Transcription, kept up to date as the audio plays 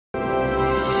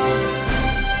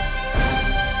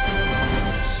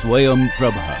Swayam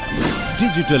Prabha.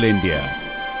 Digital India.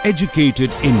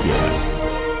 Educated India.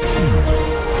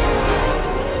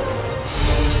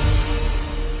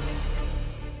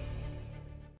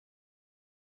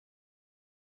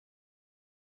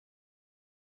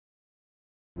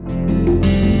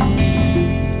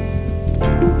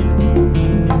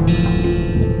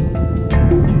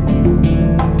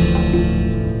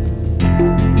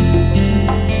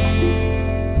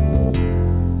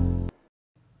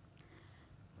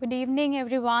 Good evening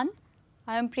everyone.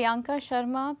 I am Priyanka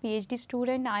Sharma, PhD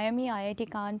student, IME IIT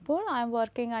Kanpur. I am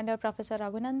working under Professor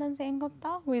Raghunandan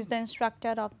Sengupta, who is the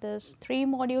instructor of this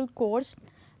 3-module course,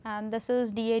 and this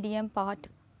is DADM part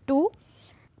 2.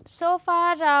 So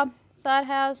far sir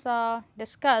has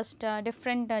discussed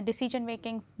different decision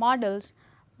making models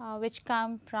which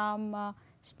come from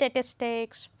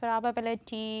statistics,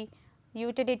 probability,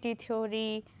 utility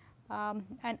theory,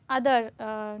 and other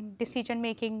decision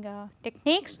making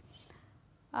techniques.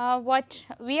 What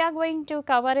we are going to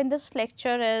cover in this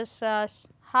lecture is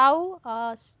how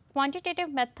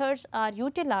quantitative methods are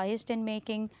utilized in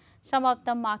making some of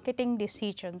the marketing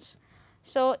decisions.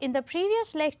 So, in the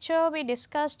previous lecture we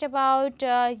discussed about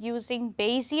using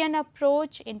Bayesian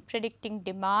approach in predicting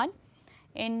demand,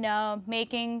 in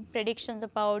making predictions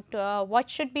about what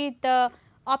should be the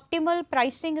optimal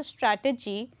pricing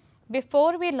strategy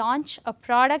before we launch a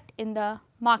product in the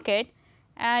market,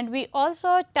 and we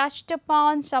also touched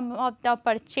upon some of the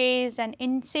purchase and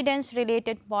incidence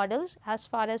related models as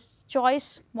far as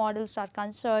choice models are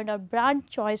concerned or brand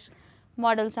choice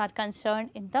models are concerned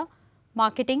in the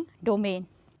marketing domain.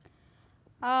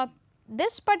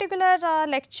 This particular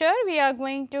lecture we are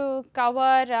going to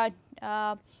cover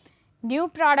new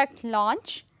product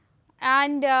launch,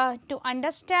 and to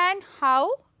understand how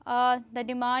the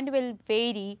demand will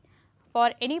vary for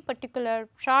any particular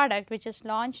product which is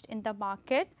launched in the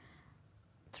market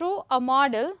through a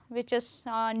model which is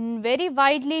very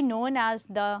widely known as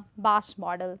the Bass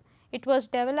model. It was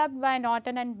developed by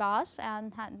Norton and Bass,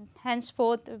 and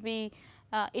henceforth we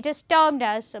it is termed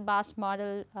as a Bass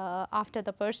model after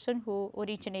the person who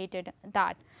originated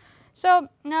that. So,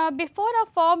 before a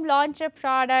firm launch a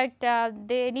product,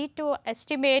 they need to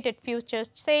estimate its future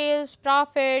sales,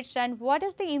 profits, and what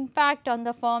is the impact on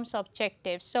the firm's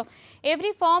objectives. So,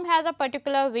 every firm has a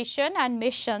particular vision and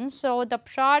mission. So, the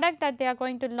product that they are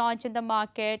going to launch in the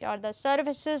market or the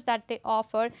services that they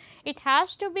offer, it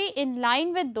has to be in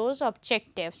line with those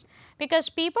objectives, because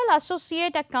people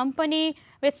associate a company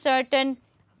with certain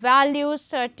values,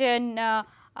 certain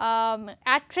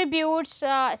attributes,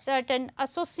 certain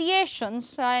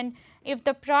associations, and if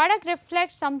the product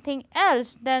reflects something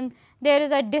else, then there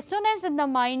is a dissonance in the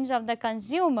minds of the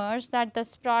consumers that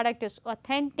this product is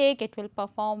authentic, it will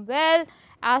perform well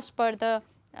as per the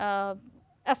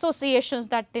associations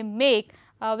that they make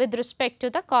with respect to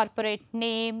the corporate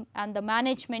name and the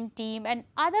management team and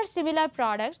other similar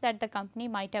products that the company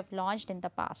might have launched in the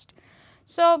past.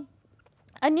 So,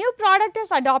 a new product is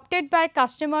adopted by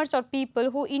customers or people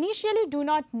who initially do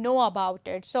not know about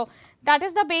it. So, that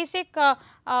is the basic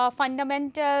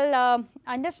fundamental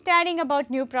understanding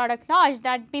about new product launch,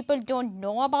 that people do not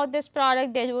know about this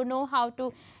product, they do not know how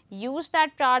to use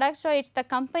that product. So, it is the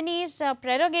company's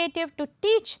prerogative to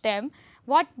teach them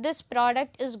what this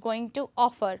product is going to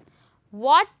offer,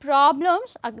 what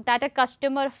problems that a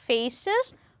customer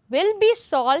faces will be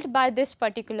solved by this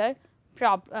particular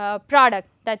product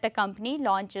that the company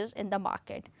launches in the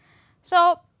market.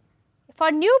 So,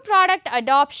 for new product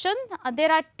adoption,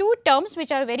 there are two terms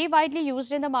which are very widely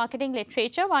used in the marketing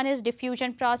literature. One is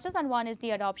diffusion process and one is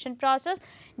the adoption process.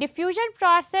 Diffusion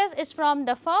process is from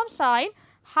the firm side,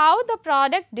 how the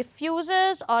product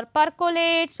diffuses or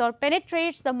percolates or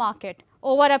penetrates the market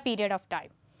over a period of time.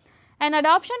 And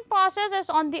adoption process is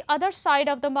on the other side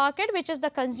of the market, which is the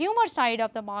consumer side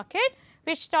of the market,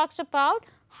 which talks about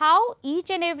how each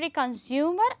and every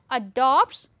consumer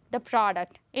adopts the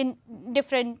product in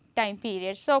different time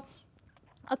periods. So,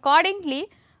 accordingly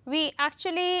we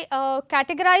actually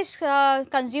categorize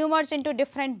consumers into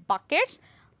different buckets.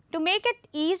 To make it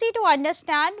easy to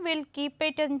understand, we will keep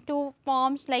it in two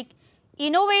forms like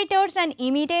innovators and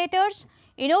imitators.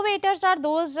 Innovators are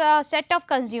those set of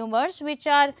consumers which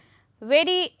are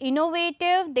very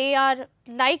innovative, they are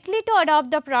likely to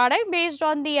adopt the product based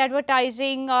on the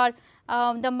advertising or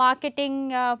the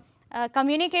marketing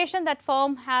communication that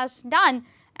firm has done,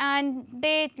 and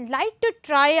they like to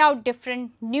try out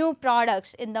different new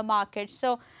products in the market.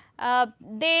 So,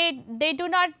 they do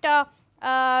not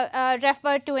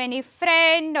refer to any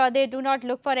friend, or they do not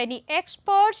look for any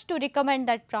experts to recommend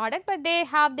that product, but they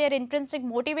have their intrinsic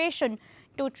motivation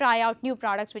to try out new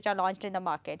products which are launched in the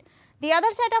market. The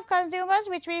other set of consumers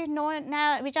which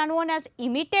are known as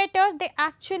imitators, they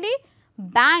actually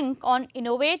bank on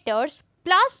innovators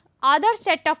plus other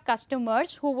set of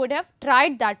customers who would have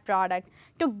tried that product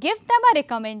to give them a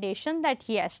recommendation that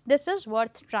yes, this is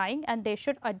worth trying and they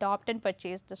should adopt and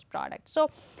purchase this product. So,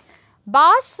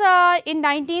 Bass in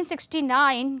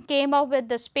 1969 came up with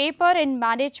this paper in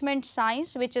management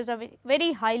science, which is a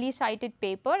very highly cited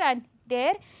paper, and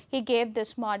there he gave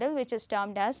this model which is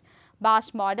termed as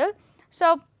Bass model.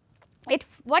 So,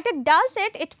 what it does,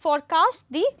 it forecasts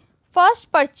the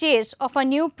first purchase of a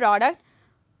new product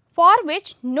for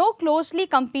which no closely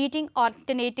competing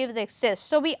alternatives exist.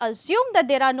 So, we assume that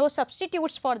there are no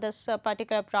substitutes for this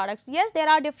particular products. Yes, there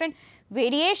are different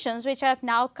variations which have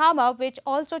now come up, which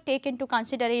also take into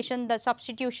consideration the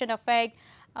substitution effect,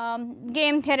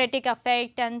 game theoretic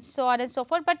effect and so on and so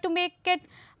forth. But to make it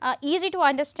easy to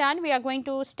understand, we are going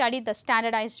to study the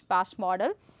standardized Bass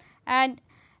model, and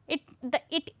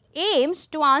it aims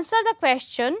to answer the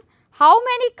question, how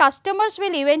many customers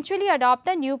will eventually adopt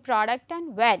the new product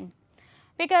and when?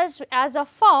 Because as a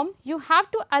firm, you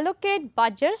have to allocate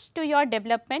budgets to your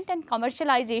development and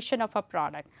commercialization of a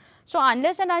product. So,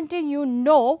 unless and until you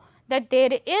know that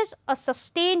there is a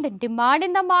sustained demand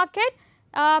in the market,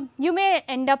 you may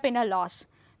end up in a loss,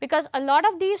 because a lot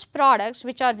of these products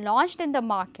which are launched in the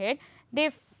market,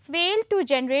 they fail to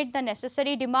generate the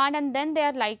necessary demand and then they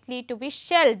are likely to be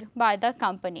shelved by the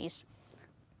companies.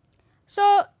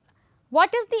 So,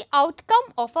 what is the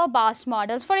outcome of a Bass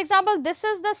model? For example, this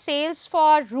is the sales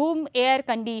for room air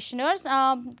conditioners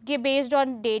based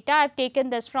on data. I have taken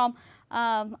this from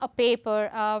a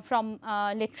paper from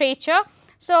literature.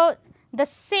 So, the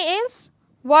sales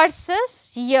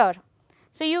versus year.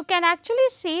 So, you can actually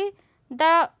see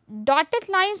the dotted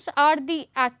lines are the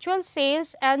actual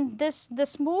sales, and the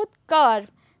smooth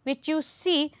curve which you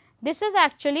see, this is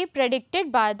actually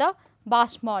predicted by the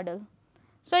Bass model.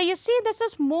 So, you see this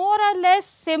is more or less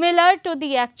similar to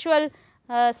the actual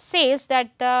sales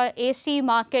that the AC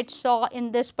market saw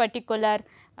in this particular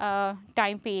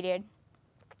time period.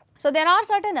 So, there are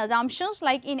certain assumptions,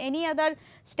 like in any other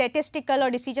statistical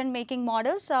or decision making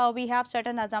models, we have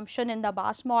certain assumption in the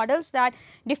Bass models that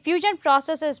diffusion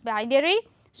process is binary.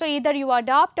 So, either you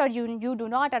adopt or you do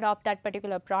not adopt that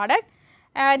particular product,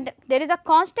 and there is a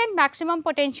constant maximum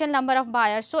potential number of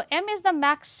buyers. So, M is the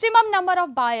maximum number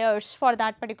of buyers for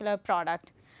that particular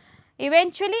product.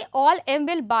 Eventually, all M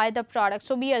will buy the product.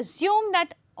 So, we assume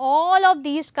that all of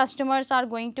these customers are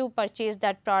going to purchase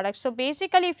that product. So,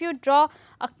 basically if you draw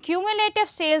a cumulative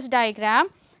sales diagram,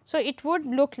 so it would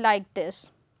look like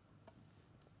this.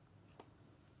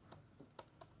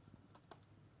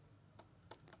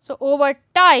 So, over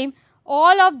time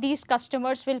all of these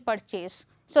customers will purchase.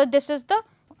 So, this is the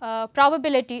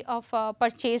probability of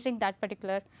purchasing that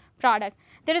particular product.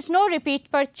 There is no repeat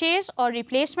purchase or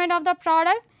replacement of the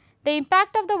product. The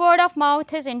impact of the word of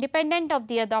mouth is independent of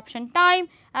the adoption time,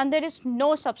 and there is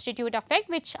no substitute effect,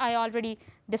 which I already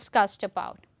discussed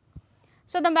about.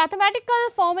 So, the mathematical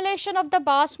formulation of the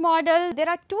Bass model, there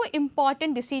are two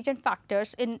important decision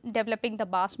factors in developing the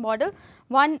Bass model.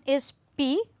 One is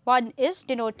P, one is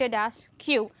denoted as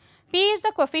Q. P is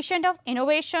the coefficient of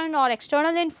innovation or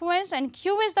external influence, and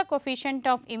Q is the coefficient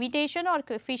of imitation or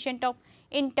coefficient of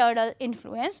internal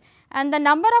influence, and the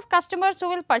number of customers who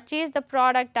will purchase the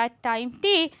product at time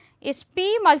t is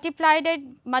P multiplied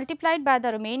by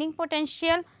the remaining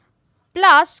potential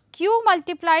plus Q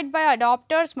multiplied by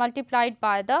adopters multiplied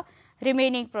by the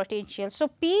remaining potential. So,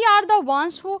 P are the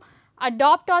ones who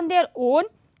adopt on their own,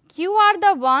 Q are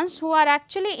the ones who are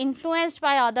actually influenced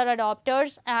by other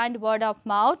adopters and word of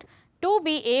mouth to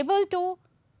be able to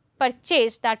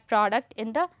purchase that product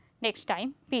in the next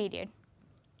time period.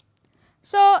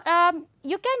 So,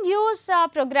 you can use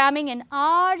programming in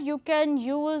R, you can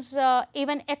use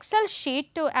even Excel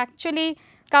sheet to actually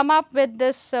come up with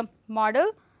this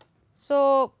model.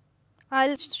 So, I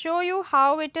will show you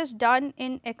how it is done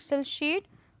in Excel sheet.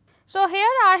 So,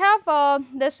 here I have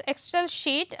this Excel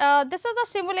sheet. This is the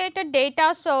simulated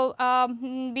data. So,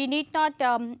 we need not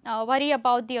worry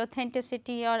about the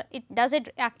authenticity or does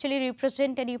it actually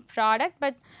represent any product,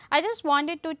 but I just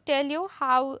wanted to tell you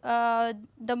how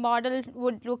the model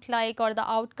would look like or the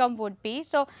outcome would be.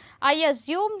 So, I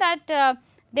assume that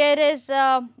there is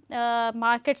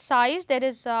market size, there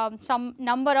is some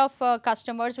number of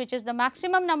customers, which is the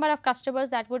maximum number of customers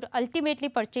that would ultimately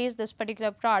purchase this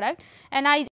particular product, and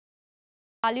I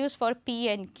values for P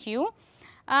and Q.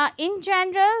 In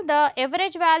general, the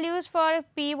average values for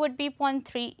P would be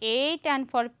 0.38 and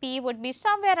for P would be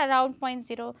somewhere around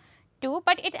 0.02,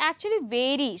 but it actually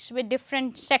varies with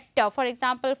different sector. For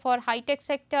example, for high tech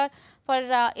sector,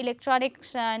 for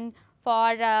electronics and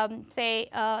For say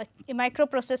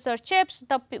microprocessor chips,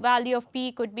 the value of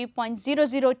P could be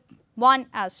 0.001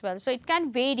 as well. So, it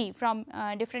can vary from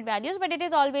different values, but it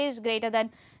is always greater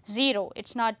than 0, it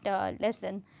is not less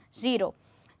than 0.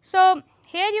 So,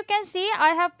 here you can see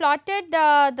I have plotted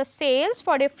the sales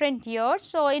for different years.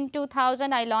 So, in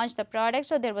 2000 I launched the product.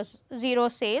 So, there was 0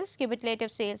 sales,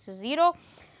 cumulative sales is 0,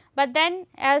 but then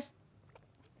as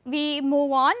we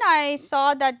move on, I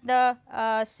saw that the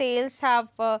sales have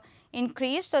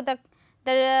increased. So, the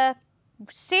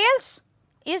sales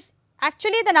is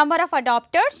actually the number of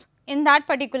adopters in that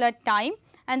particular time,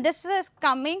 and this is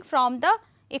coming from the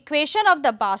equation of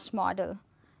the BAS model,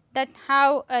 that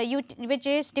how which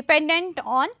is dependent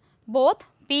on both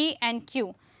P and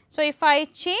Q. So, if I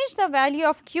change the value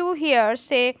of Q here,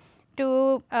 say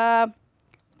to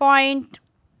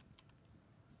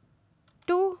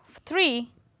 0.23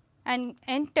 and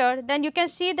enter, then you can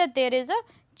see that there is a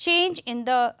change in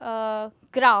the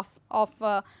graph of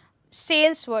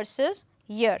sales versus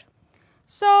year.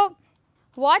 So,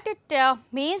 what it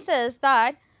means is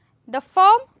that the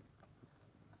firm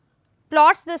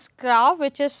plots this graph,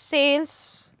 which is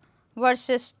sales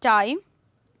versus time,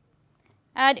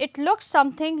 and it looks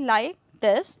something like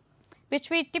this, which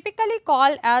we typically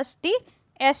call as the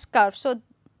S curve. So,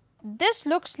 this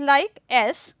looks like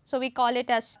S, so we call it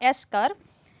as S curve.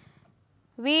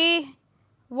 We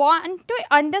want to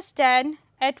understand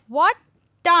at what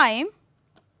time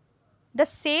the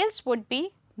sales would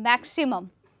be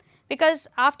maximum, because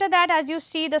after that, as you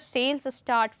see, the sales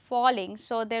start falling.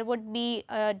 So, there would be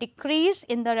a decrease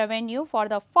in the revenue for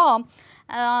the firm.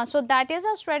 So, that is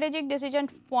a strategic decision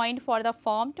point for the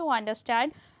firm to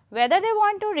understand whether they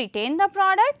want to retain the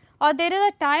product or there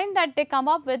is a time that they come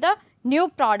up with a new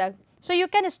product. So, you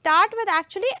can start with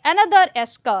actually another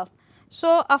S curve.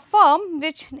 So, a firm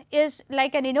which is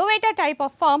like an innovator type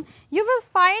of firm, you will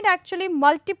find actually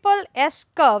multiple S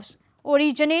curves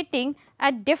originating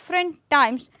at different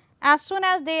times as soon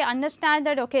as they understand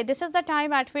that, okay, this is the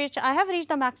time at which I have reached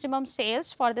the maximum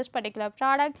sales for this particular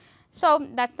product. So,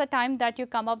 that is the time that you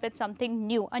come up with something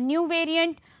new, a new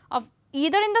variant of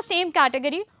either in the same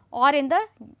category or in the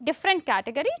different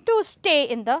category to stay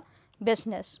in the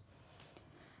business.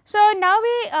 So, now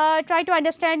we try to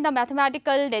understand the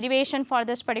mathematical derivation for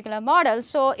this particular model.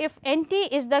 So, if NT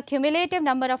is the cumulative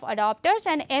number of adopters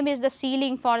and M is the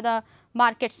ceiling for the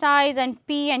market size, and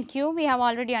P and Q we have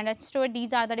already understood,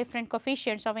 these are the different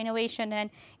coefficients of innovation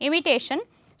and imitation.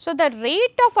 So, the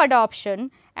rate of adoption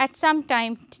at some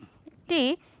time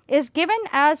t is given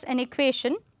as an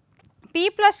equation P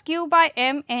plus Q by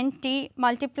M NT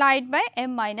multiplied by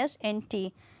M minus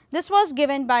NT. This was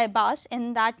given by BAS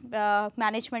in that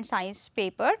management science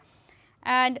paper,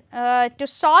 and to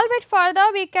solve it further,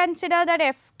 we consider that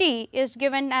Ft is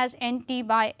given as Nt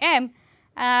by M,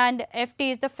 and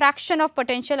Ft is the fraction of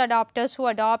potential adopters who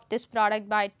adopt this product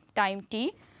by time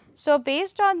t. So,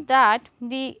 based on that,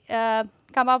 we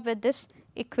come up with this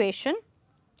equation.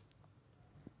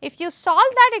 If you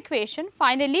solve that equation,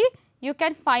 finally you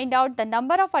can find out the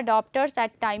number of adopters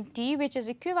at time t, which is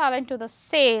equivalent to the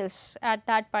sales at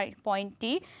that point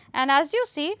t, and as you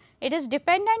see, it is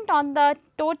dependent on the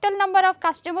total number of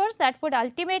customers that would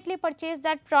ultimately purchase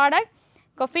that product,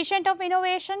 coefficient of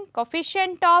innovation,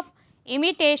 coefficient of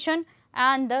imitation,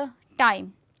 and the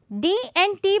time.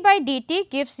 dNt by dt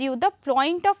gives you the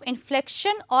point of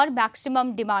inflection or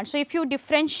maximum demand. So, if you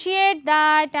differentiate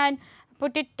that and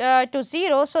put it to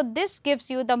 0. So, this gives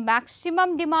you the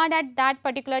maximum demand at that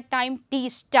particular time t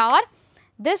star.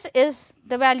 This is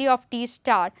the value of t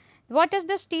star. What is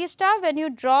this t star? When you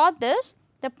draw this,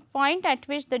 the point at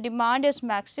which the demand is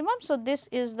maximum. So, this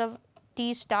is the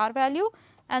t star value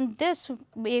and this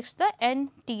makes the n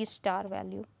t star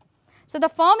value. So, the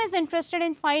firm is interested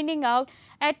in finding out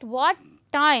at what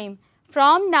time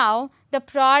from now the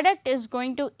product is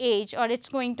going to age, or it is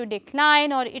going to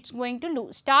decline, or it is going to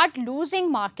start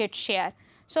losing market share.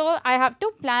 So, I have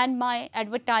to plan my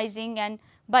advertising and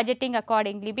budgeting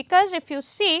accordingly, because if you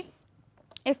see,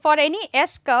 if for any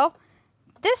S curve,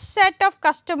 this set of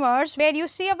customers where you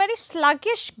see a very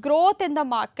sluggish growth in the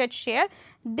market share,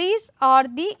 these are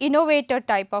the innovator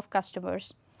type of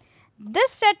customers.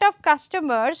 This set of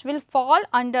customers will fall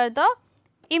under the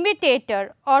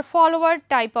imitator or follower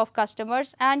type of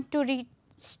customers, and to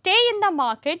stay in the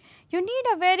market you need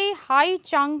a very high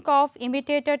chunk of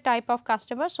imitator type of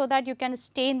customers, so that you can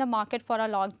stay in the market for a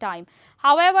long time.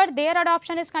 However, their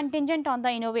adoption is contingent on the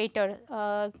innovator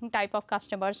type of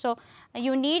customers. So,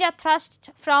 you need a thrust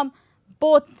from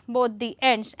both the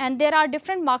ends, and there are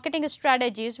different marketing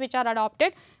strategies which are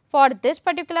adopted for this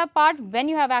particular part when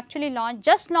you have actually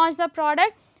just launched the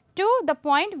product, to the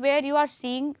point where you are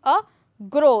seeing a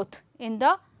growth in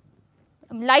the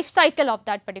life cycle of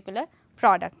that particular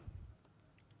product.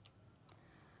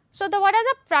 So, what are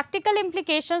the practical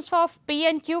implications for P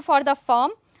and Q for the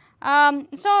firm?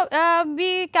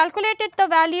 We calculated the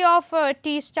value of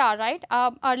T star, right,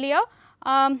 earlier.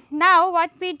 Now,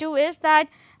 what we do is that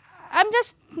I am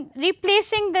just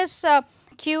replacing this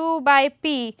Q by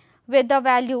P with the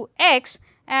value x,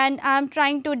 and I am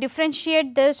trying to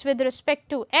differentiate this with respect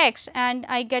to x, and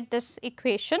I get this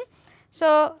equation.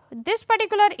 So, this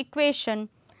particular equation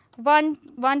 1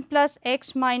 plus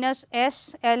x minus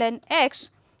s ln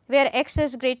x, where x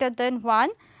is greater than 1,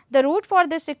 the root for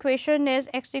this equation is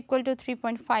x equal to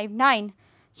 3.59.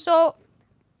 So,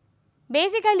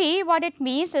 basically what it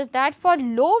means is that for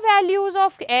low values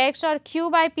of x or q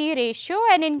by p ratio,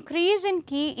 an increase in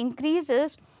Q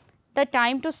increases the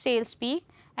time to sales peak,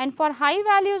 and for high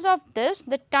values of this,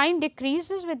 the time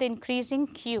decreases with increasing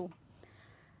Q.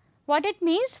 What it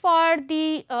means for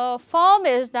the firm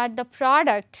is that the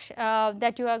product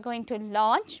that you are going to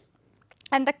launch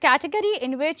and the category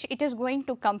in which it is going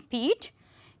to compete,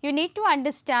 you need to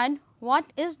understand what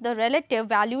is the relative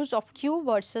values of Q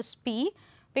versus P,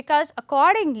 because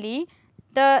accordingly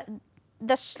the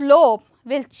slope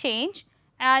will change,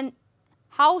 and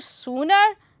how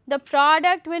sooner the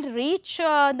product will reach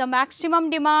the maximum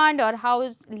demand, or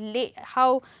how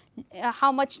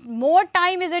much more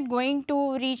time is it going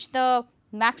to reach the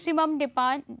maximum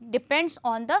demand, depends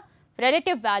on the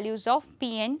relative values of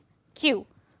P and Q.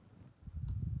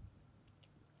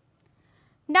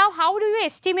 Now, how do you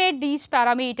estimate these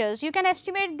parameters? You can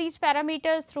estimate these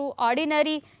parameters through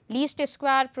ordinary least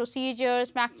square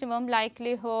procedures, maximum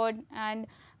likelihood, and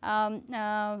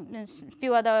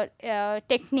few other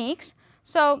techniques.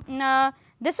 So,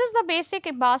 this is the basic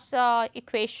BAS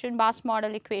equation, BAS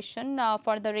model equation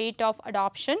for the rate of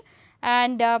adoption,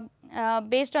 and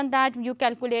based on that you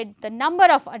calculate the number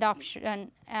of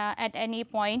adoption at any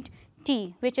point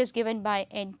t, which is given by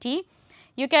NT.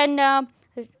 You can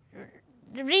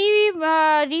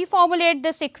reformulate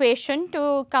this equation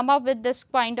to come up with this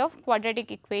kind of quadratic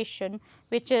equation,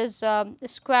 which is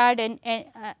squared in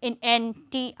n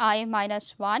t I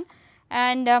minus 1,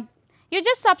 and you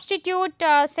just substitute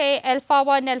say alpha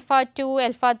 1, alpha 2,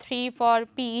 alpha 3 for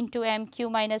p into m, q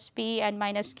minus p and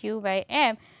minus q by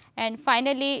m, and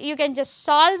finally you can just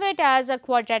solve it as a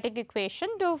quadratic equation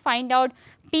to find out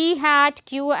p hat,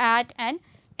 q hat and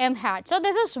m hat. So,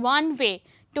 this is one way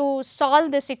to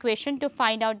solve this equation to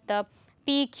find out the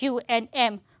P, Q and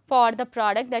M for the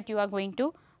product that you are going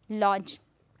to launch.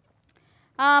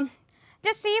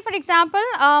 Just see, for example,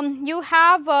 you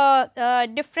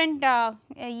have different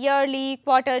yearly,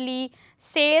 quarterly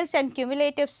sales and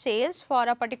cumulative sales for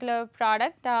a particular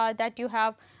product that you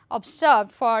have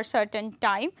observed for certain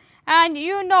time, and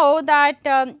you know that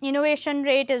innovation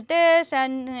rate is this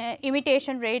and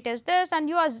imitation rate is this, and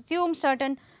you assume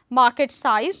certain market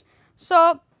size.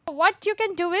 So, what you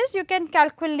can do is you can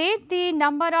calculate the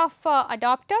number of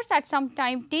adopters at some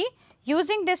time t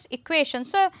using this equation.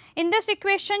 So, in this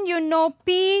equation you know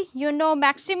P, you know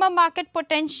maximum market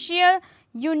potential,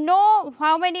 you know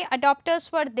how many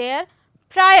adopters were there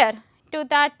prior to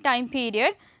that time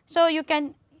period. So, you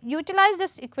can utilize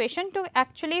this equation to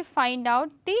actually find out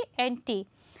the NT.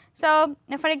 So,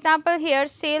 for example, here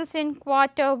sales in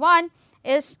quarter 1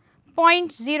 is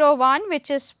 0.01, which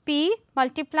is P,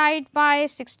 multiplied by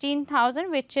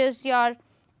 16,000, which is your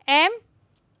M,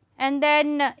 and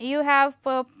then you have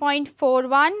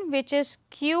 0.41, which is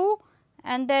Q,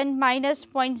 and then minus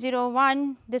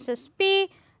 0.01, this is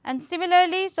P, and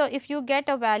similarly, so if you get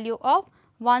a value of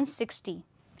 160.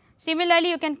 Similarly,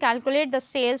 you can calculate the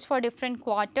sales for different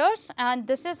quarters, and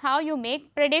this is how you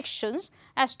make predictions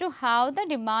as to how the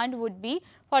demand would be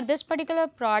for this particular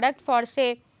product for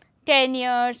say 10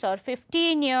 years or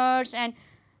 15 years, and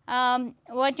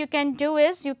what you can do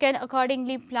is you can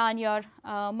accordingly plan your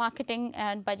marketing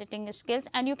and budgeting skills,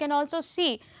 and you can also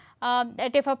see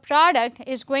that if a product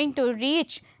is going to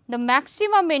reach the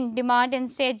maximum in demand in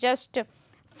say just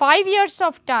 5 years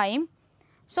of time,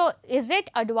 so is it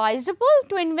advisable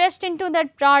to invest into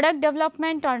that product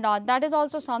development or not? That is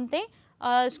also something,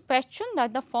 a question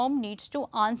that the firm needs to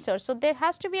answer. So, there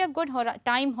has to be a good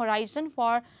time horizon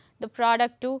for the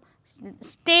product to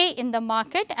stay in the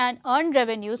market and earn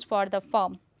revenues for the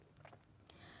firm.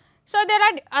 So, there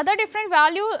are other different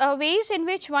ways in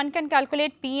which one can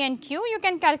calculate P and Q. You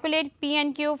can calculate P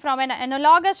and Q from an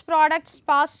analogous products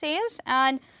past sales,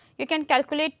 and you can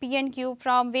calculate P and Q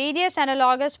from various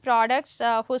analogous products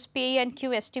whose P and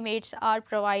Q estimates are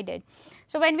provided.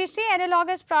 So, when we say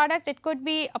analogous products, it could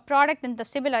be a product in the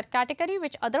similar category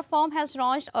which other firm has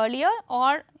launched earlier,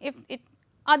 or if it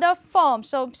other firms.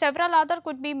 So, several other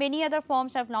could be many other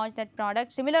firms have launched that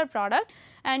product, similar product,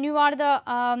 and you are the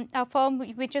a firm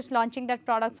which is launching that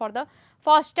product for the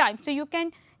first time. So, you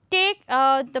can take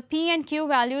the P and Q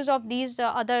values of these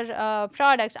other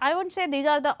products. I would not say these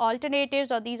are the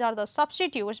alternatives or these are the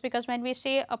substitutes, because when we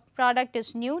say a product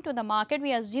is new to the market,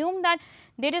 we assume that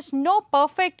there is no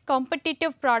perfect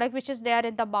competitive product which is there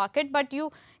in the market, but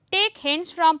you take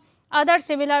hints from other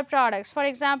similar products. For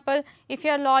example, if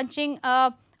you are launching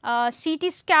a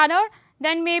CT scanner,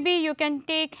 then maybe you can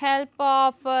take help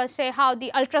of say how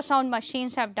the ultrasound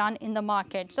machines have done in the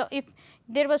market. So, if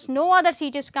there was no other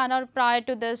CT scanner prior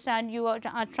to this and you are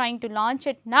trying to launch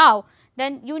it now,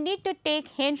 then you need to take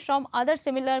hints from other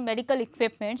similar medical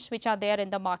equipments which are there in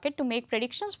the market to make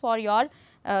predictions for your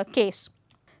case.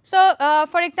 So,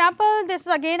 for example, this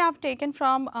again I have taken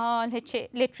from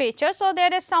literature. So,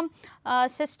 there is some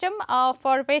system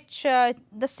for which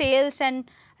the sales and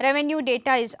revenue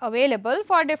data is available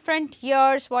for different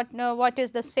years, what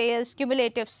is the sales,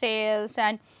 cumulative sales,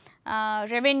 and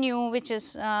revenue which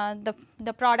is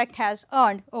the product has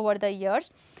earned over the years.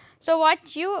 So,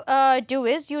 what you do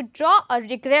is you draw a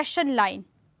regression line.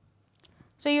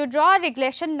 So, you draw a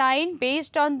regression line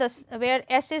based on this, where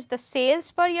S is the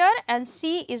sales per year and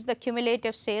C is the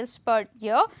cumulative sales per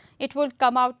year. It will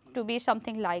come out to be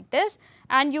something like this,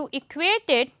 and you equate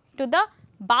it to the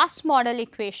Bass model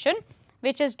equation,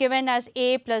 which is given as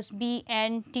A plus B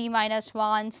n t minus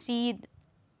 1 C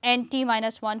n t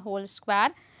minus 1 whole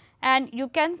square, and you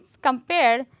can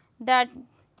compare that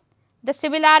the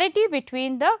similarity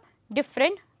between the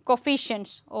different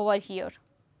coefficients over here.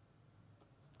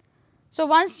 So,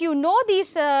 once you know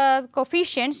these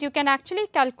coefficients, you can actually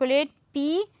calculate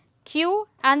P, Q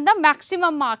and the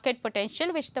maximum market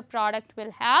potential which the product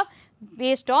will have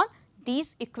based on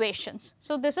these equations.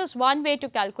 So, this is one way to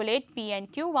calculate P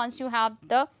and Q once you have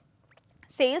the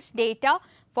sales data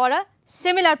for a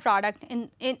similar product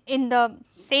in the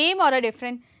same or a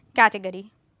different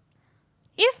category.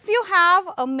 If you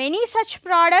have many such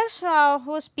products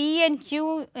whose P and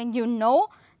Q and you know,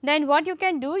 then what you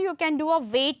can do a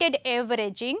weighted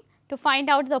averaging to find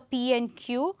out the P and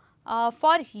Q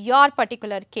for your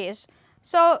particular case.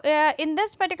 So, in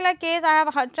this particular case I have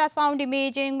ultrasound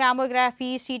imaging,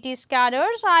 mammography, CT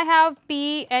scanners. I have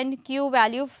P and Q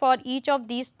value for each of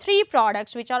these 3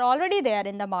 products which are already there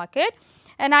in the market,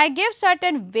 and I give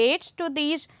certain weights to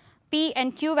these P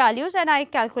and Q values and I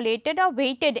calculated a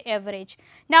weighted average.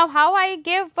 Now, how I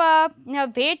give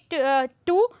weight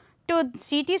to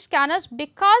CT scanners,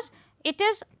 because it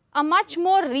is a much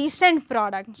more recent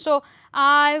product. So,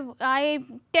 I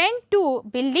tend to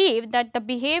believe that the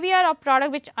behavior of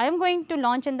product which I am going to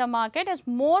launch in the market is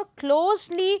more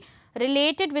closely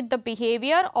related with the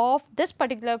behavior of this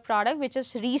particular product which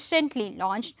is recently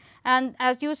launched, and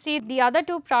as you see the other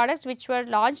 2 products which were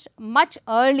launched much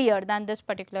earlier than this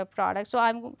particular product. So,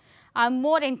 I am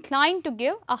more inclined to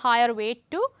give a higher weight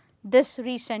to this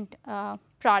recent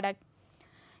product.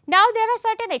 Now, there are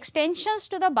certain extensions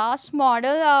to the Bass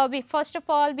model. First of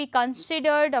all, we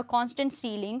considered a constant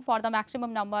ceiling for the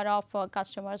maximum number of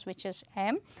customers, which is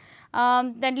M.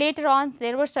 Then later on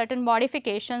there were certain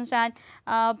modifications, and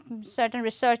certain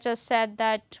researchers said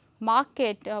that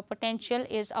market potential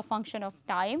is a function of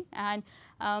time, and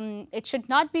it should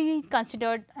not be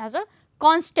considered as a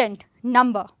constant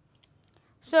number.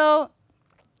 So,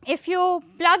 if you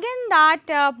plug in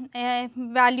that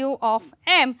value of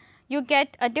M, you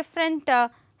get a different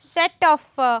set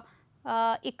of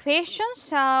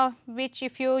equations which,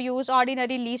 if you use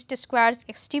ordinary least squares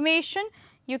estimation,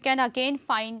 you can again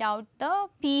find out the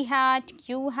P hat,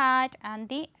 Q hat and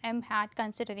the M hat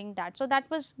considering that. So, that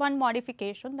was one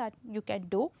modification that you can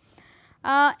do.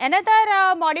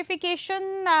 Another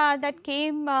modification that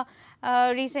came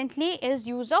recently is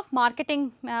use of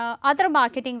marketing, other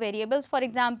marketing variables, for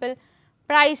example,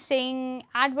 pricing,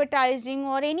 advertising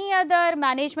or any other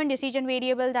management decision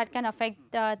variable that can affect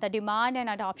the demand and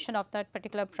adoption of that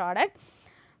particular product.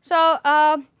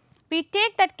 So, we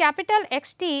take that capital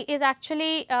XT is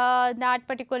actually that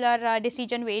particular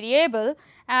decision variable,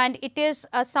 and it is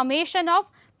a summation of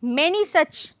many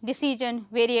such decision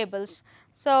variables.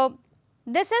 So,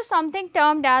 this is something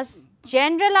termed as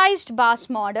generalized Bass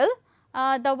model.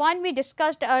 The one we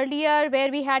discussed earlier where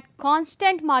we had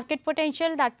constant market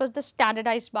potential, that was the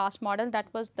standardized Bass model, that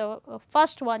was the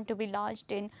first one to be launched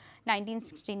in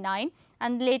 1969,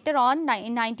 and later on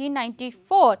in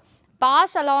 1994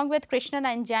 Bass along with Krishnan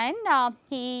and Jain,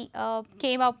 he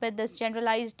came up with this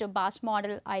generalized Bass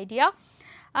model idea.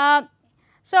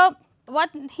 So, what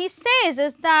he says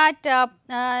is that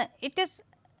it is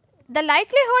the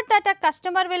likelihood that a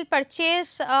customer will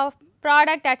purchase a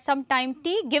product at some time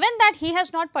t, given that he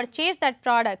has not purchased that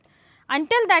product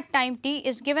until that time t,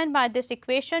 is given by this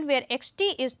equation where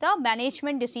xt is the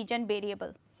management decision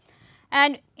variable.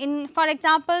 And in, for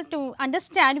example, to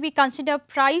understand, we consider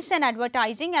price and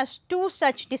advertising as two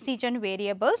such decision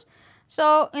variables.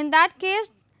 So, in that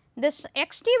case, this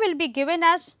xt will be given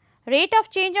as rate of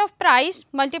change of price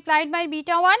multiplied by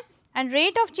beta 1 and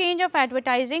rate of change of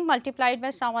advertising multiplied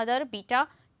by some other beta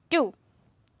 2.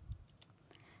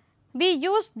 We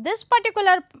use this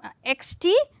particular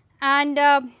xt and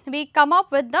we come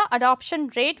up with the adoption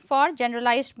rate for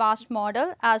generalized BAS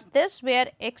model as this,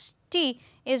 where xt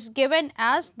is given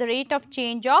as the rate of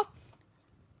change of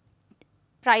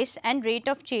price and rate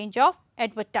of change of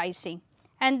advertising.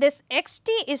 And this xt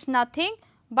is nothing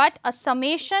but a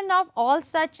summation of all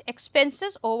such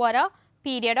expenses over a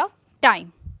period of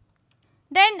time.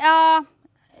 Then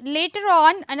later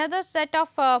on, another set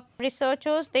of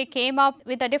researchers, they came up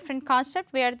with a different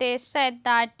concept where they said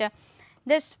that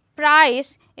this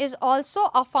price is also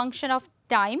a function of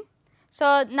time.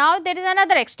 So, now there is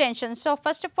another extension. So,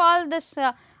 first of all, this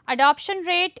adoption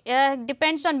rate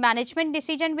depends on management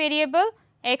decision variable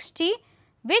xt,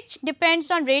 which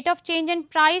depends on rate of change in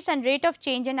price and rate of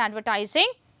change in advertising.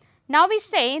 Now, we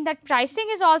say that pricing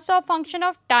is also a function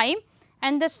of time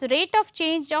and this rate of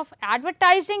change of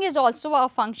advertising is also a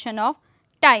function of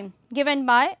time given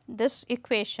by this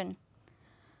equation.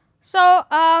 So,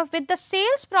 with the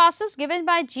sales process given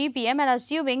by GBM and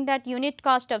assuming that unit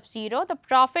cost of 0, the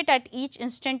profit at each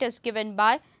instant is given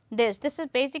by this. This is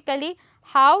basically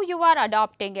how you are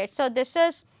adopting it. So, this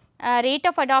is rate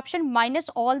of adoption minus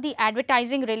all the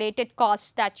advertising related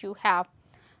costs that you have.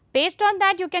 Based on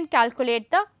that, you can calculate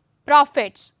the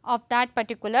profits of that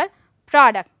particular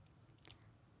product.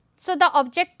 So, the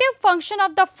objective function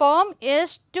of the firm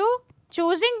is to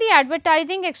choosing the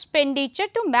advertising expenditure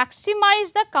to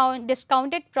maximize the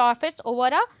discounted profits over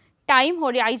a time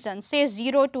horizon, say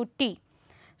 0 to t.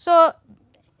 So,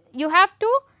 you have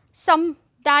to sum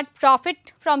that profit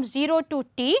from 0 to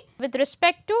t with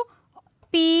respect to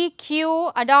P,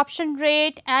 Q, adoption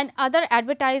rate and other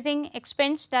advertising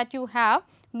expense that you have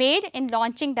made in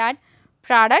launching that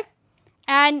product,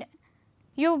 and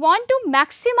you want to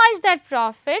maximize that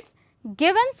profit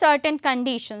given certain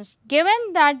conditions, given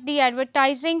that the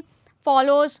advertising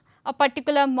follows a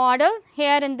particular model.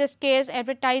 Here in this case,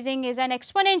 advertising is an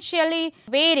exponentially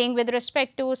varying with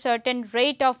respect to certain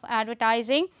rate of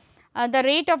advertising. The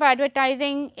rate of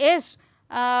advertising is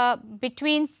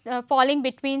falling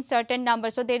between certain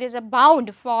numbers. So, there is a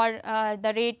bound for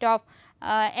the rate of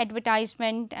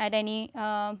advertisement at any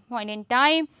point in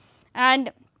time,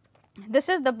 and this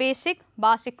is the basic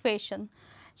BAS equation.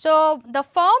 So, the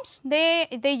firms they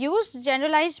use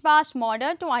generalized BAS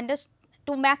model to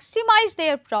maximize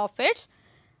their profits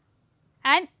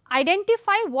and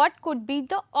identify what could be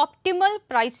the optimal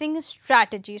pricing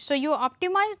strategy. So, you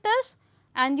optimize this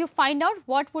and you find out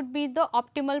what would be the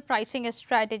optimal pricing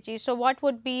strategy. So, what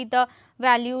would be the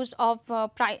values of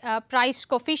price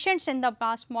coefficients in the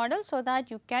BAS model, so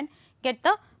that you can get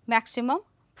the maximum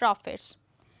profits.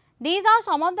 These are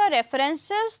some of the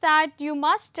references that you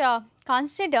must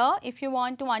consider if you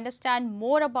want to understand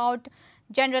more about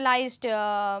generalized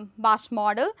BAS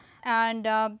model, and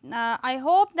I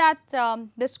hope that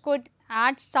this could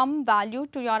add some value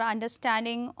to your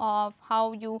understanding of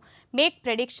how you make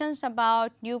predictions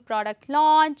about new product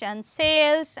launch and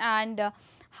sales, and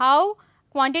how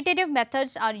quantitative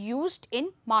methods are used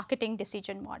in marketing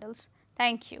decision models.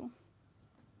 Thank you.